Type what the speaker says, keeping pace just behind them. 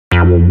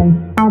Hi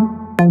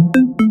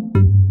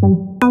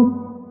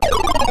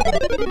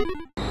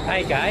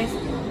guys,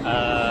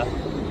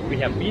 we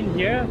have been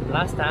here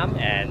last time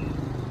and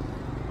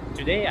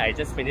today I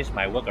just finished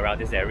my work around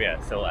this area,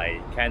 so I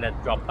kind of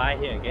dropped by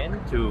here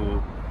again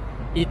to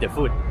eat the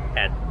food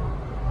at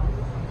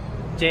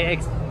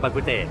JX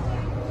Kut Teh,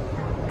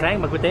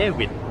 Klang Kut Teh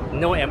with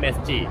no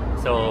MSG.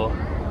 So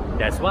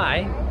that's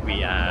why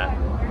we are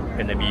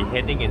gonna be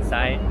heading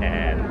inside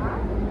and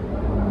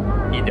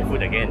eat the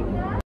food again.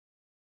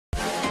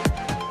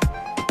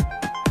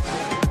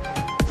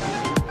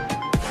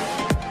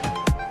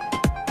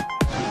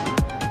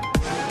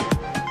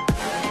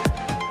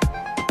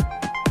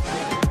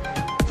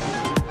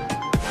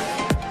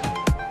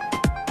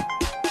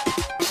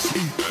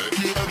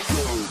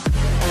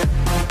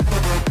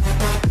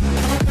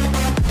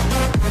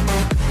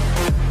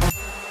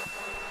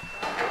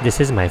 This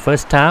is my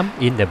first time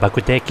in the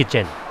Kut Teh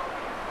kitchen.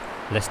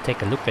 Let's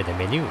take a look at the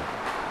menu.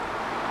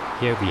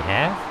 Here we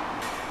have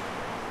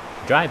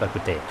dry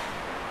Kut Teh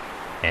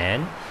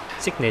and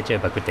signature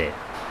Kut Teh,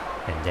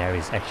 and there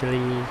is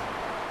actually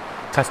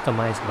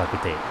customized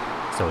Kut Teh,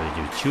 so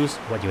you choose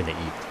what you want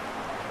to eat.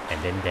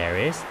 And then there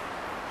is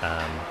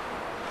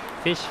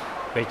fish,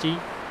 veggie,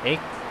 egg,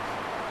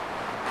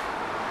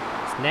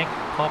 snack,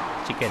 pork,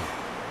 chicken,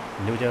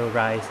 noodle,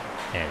 rice,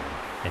 and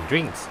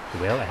drinks.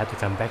 Well, I have to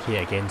come back here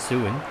again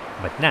soon,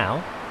 but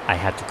now I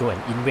have to go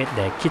and invade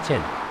their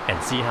kitchen and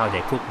see how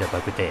they cook the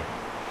Kut Teh.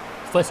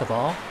 First of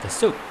all, the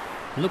soup.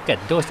 Look at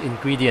those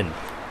ingredients.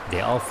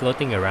 They're all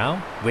floating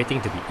around,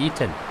 waiting to be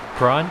eaten.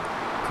 Prawn,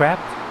 crab,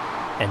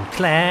 and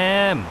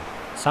clam.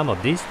 Some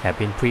of these have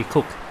been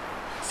pre-cooked,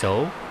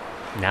 so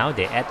now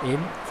they add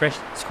in fresh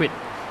squid.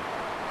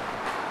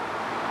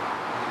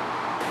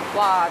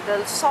 Wow,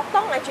 the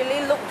sotong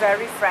actually look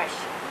very fresh.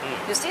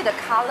 You see the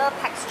color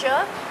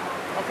texture?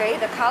 Okay,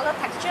 the color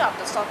texture of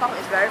the sotong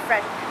is very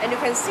fresh, and you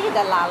can see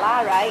the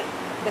lala, right?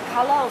 The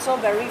color also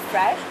very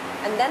fresh,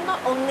 and then not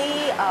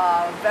only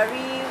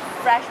very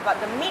fresh, but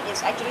the meat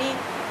is actually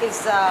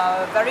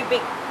very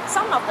big.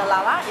 Some of the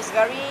lala is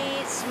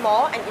very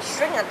small and it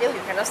shrink until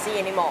you cannot see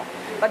anymore.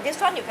 But this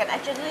one you can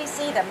actually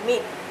see the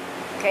meat.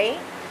 Okay,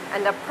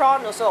 and the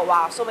prawn also.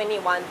 Wow, so many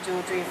 1,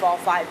 2, 3, 4,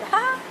 5.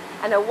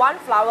 And the one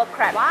flower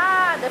crab.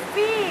 Wow, the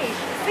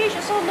fish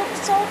also looks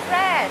so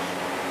fresh.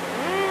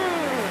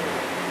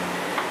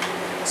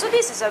 So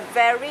this is a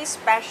very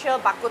special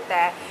Kut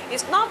Teh.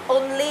 It's not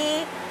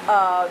only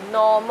a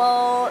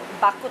normal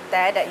Kut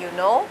Teh that you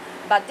know,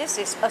 but this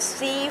is a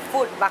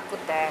seafood Kut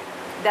Teh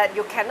that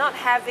you cannot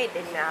have it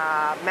in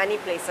many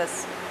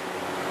places.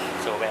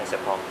 So where's the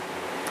pork?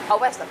 Oh,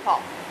 where's the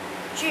pork?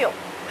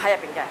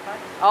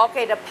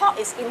 Okay, the pork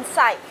is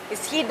inside.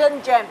 It's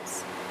hidden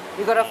gems.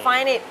 You gotta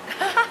find it.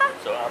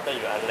 So after you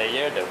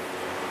unlayer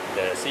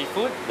the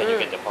seafood, then you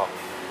get the pork.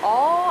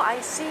 Oh, I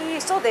see.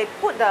 So they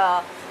put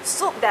the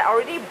soup that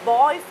already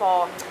boiled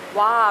for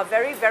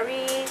very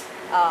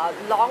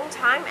long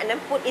time and then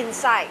put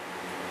inside.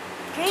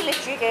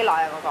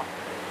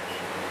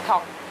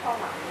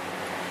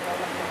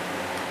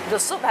 The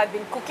soup has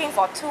been cooking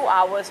for 2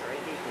 hours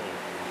already.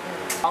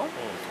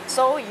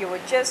 So you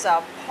would just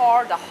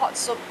pour the hot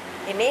soup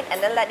in it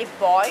and then let it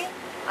boil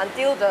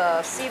until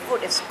the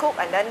seafood is cooked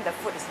and then the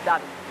food is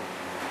done.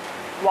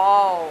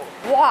 Wow!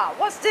 Wow!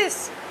 What's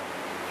this?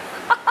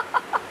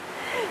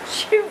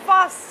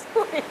 Cheras!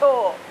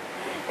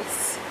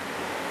 It's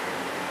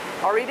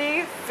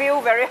already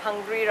feel very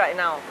hungry right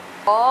now.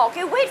 Oh,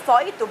 okay, wait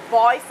for it to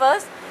boil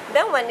first.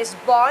 Then when it's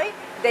boiled,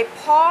 they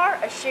pour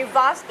a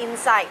Cheras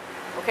inside.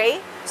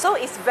 Okay, so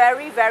it's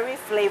very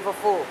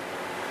flavorful.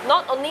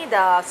 Not only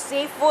the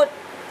seafood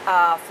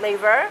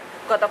flavor,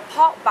 got the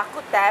pork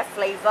Kut Teh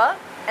flavor,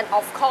 and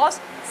of course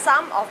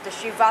some of the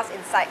Cheras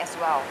inside as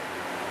well.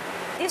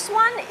 This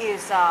one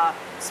is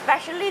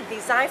specially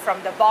designed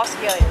from the boss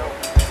here, you know.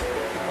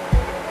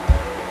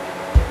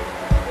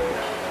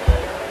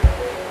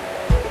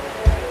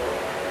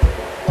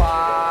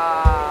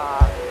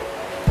 Wow!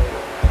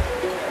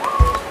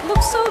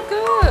 Looks so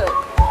good!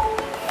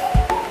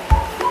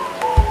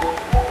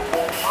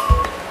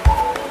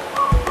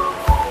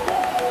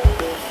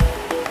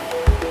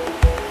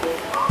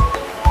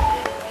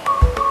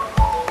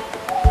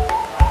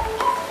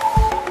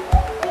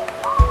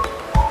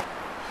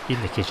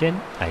 In the kitchen,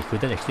 I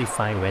couldn't actually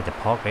find where the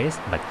pork is,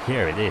 but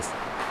here it is.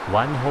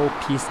 One whole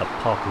piece of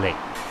pork leg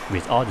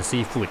with all the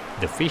seafood,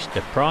 the fish,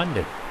 the prawn,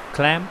 the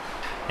clam,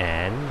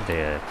 and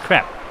the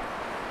crab.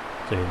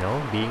 So you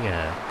know, being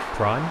a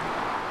prawn,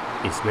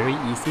 it's very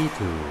easy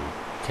to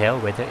tell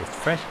whether it's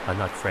fresh or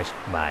not fresh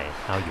by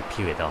how you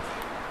peel it off.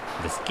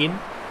 The skin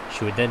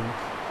shouldn't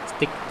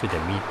stick to the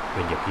meat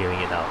when you're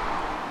peeling it out.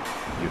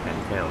 You can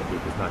tell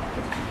if it's not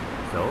fresh.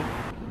 So,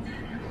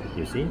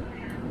 you see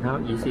how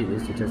easy it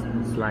is to just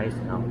slice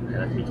out.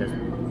 Let me just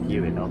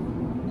peel it off.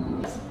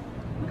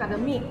 Look at the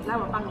meat.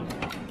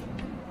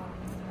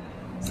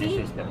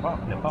 This is the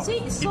pork. The pork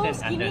is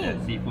hidden under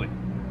the seafood.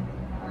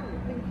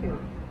 Thank you.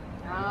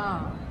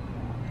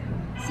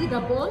 See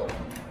the bone?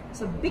 It's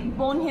a big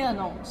bone here,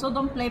 no? So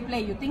don't play.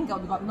 You think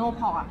I've got no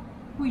pork?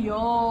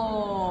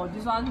 Yo,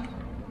 This one.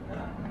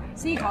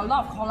 See, got a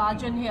lot of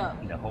collagen here.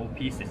 The whole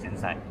piece is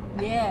inside.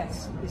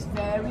 Yes, it's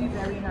very,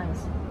 very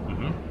nice.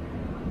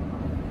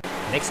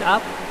 Next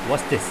up,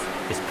 what's this?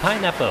 It's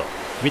pineapple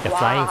with a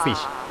flying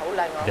fish.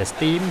 The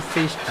steamed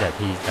fish that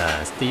he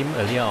steamed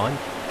earlier on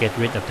get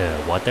rid of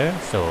the water,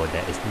 so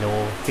there is no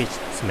fish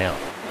smell.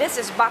 This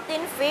is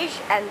button fish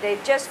and they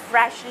just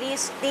freshly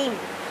steamed.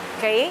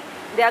 Okay,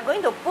 they are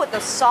going to put the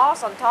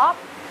sauce on top.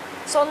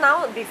 So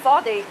now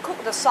before they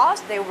cook the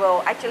sauce, they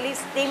will actually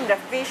steam the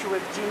fish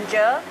with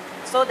ginger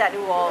so that it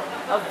will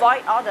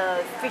avoid all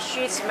the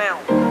fishy smell.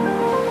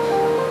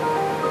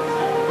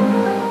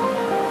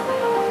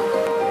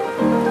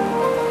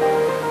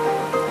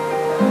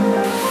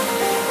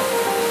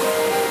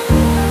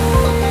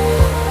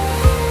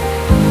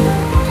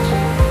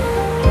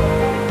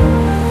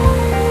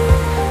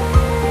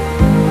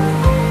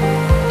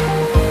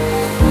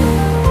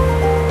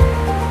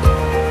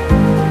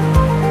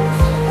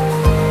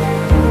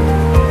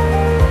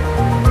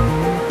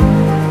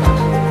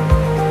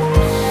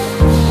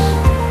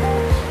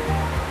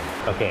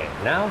 Okay,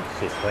 now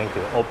she's going to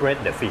operate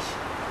the fish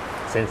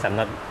since I'm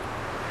not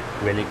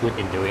really good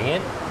in doing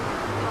it.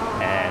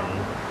 And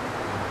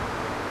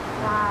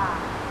wow,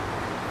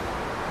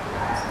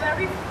 it's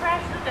very fresh.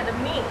 Look at the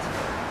meat.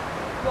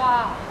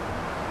 Wow,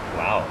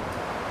 wow,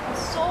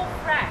 it's so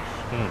fresh.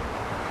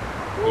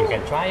 You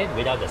can try it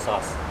without the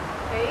sauce.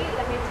 Okay,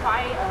 let me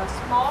try a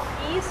small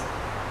piece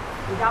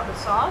without the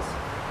sauce.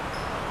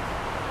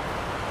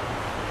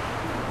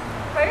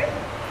 Okay,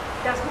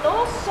 there's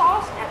no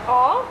sauce at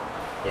all.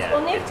 Yeah, it's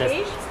only it's just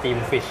fish.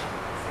 steamed fish.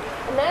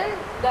 And then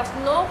there's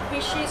no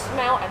fishy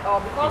smell at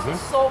all because it's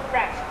so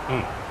fresh.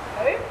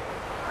 Okay?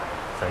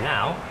 So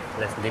now,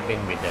 let's dip in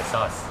with the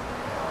sauce.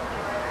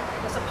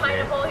 There's a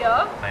pineapple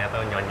here.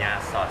 Pineapple nyonya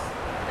sauce.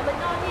 The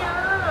nyonya.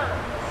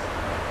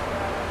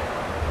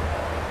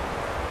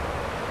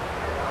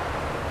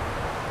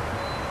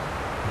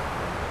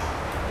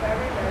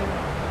 Very, very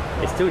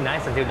nice. It's too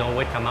nice until no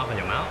word come out from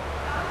your mouth.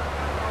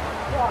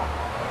 Wow.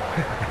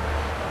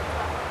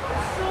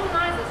 It's so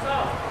nice as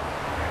well.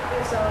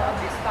 It's a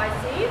bit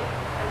spicy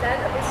and then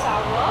a bit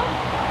sour.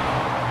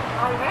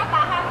 You cannot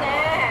tahan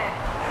there.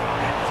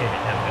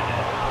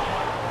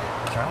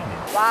 Try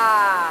it.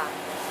 Wow.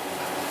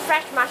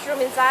 Fresh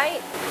mushroom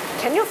inside.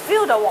 Can you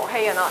feel the wok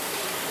hei or not?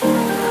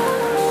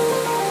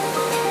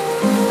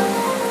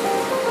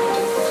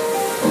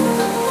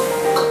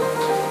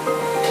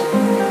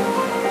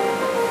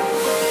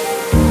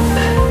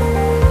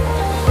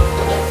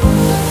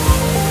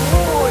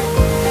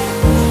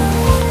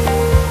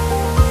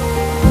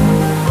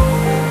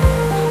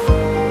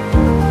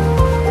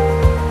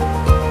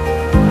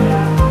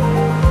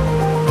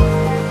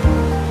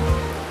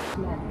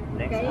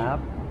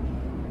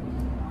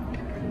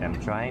 I'm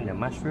trying the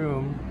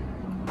mushroom.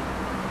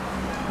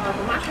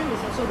 The mushroom is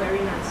also very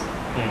nice.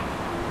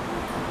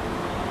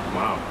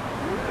 Wow.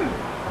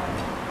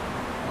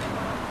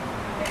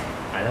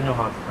 I don't know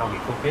how we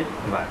cook it,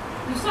 but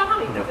You saw how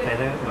we the cook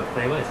it?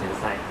 flavor is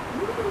inside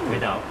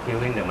without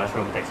killing the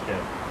mushroom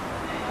texture.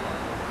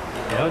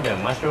 You know, the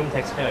mushroom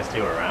texture is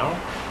still around,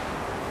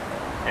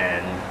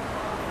 and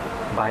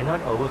by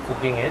not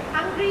overcooking it,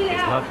 Hungry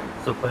it's not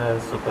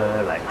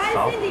super like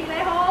soft.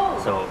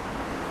 So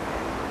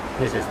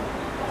this is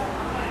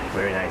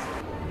very nice.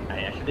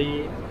 I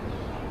actually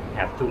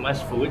have too much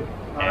food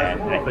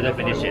and I couldn't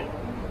finish it.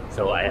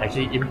 So I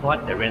actually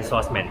import the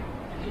reinforcement.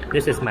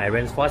 This is my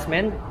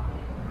reinforcement.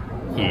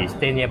 He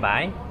stay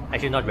nearby,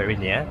 actually not very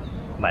near,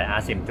 but I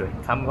asked him to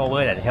come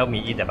over and help me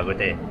eat the Kut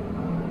Teh.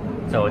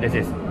 So this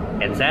is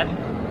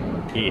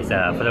NZ. He is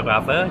a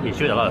photographer. He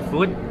shoots a lot of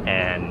food,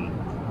 and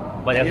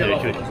what else do you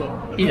shoot?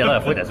 Eat a lot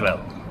of food as well.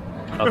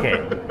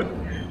 Okay.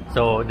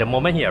 So the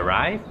moment he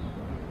arrived,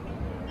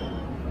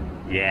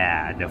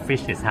 yeah, the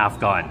fish is half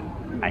gone.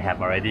 I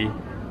have already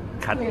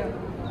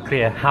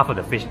clear half of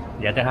the fish.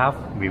 The other half,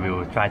 we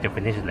will try to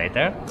finish it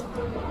later.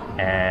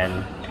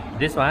 And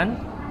this one,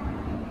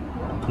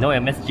 no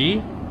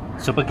MSG,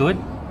 super good.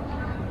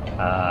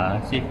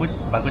 Seafood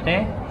Kut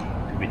Teh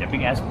with a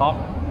big ass pork.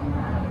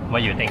 What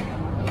do you think?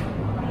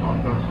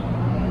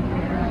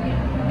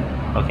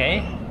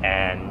 Okay,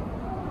 and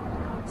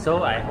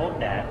so I hope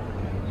that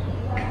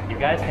you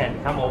guys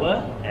can come over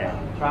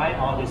and try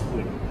all this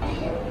food.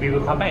 We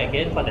will come back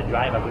again for the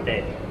dry Kut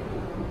Teh.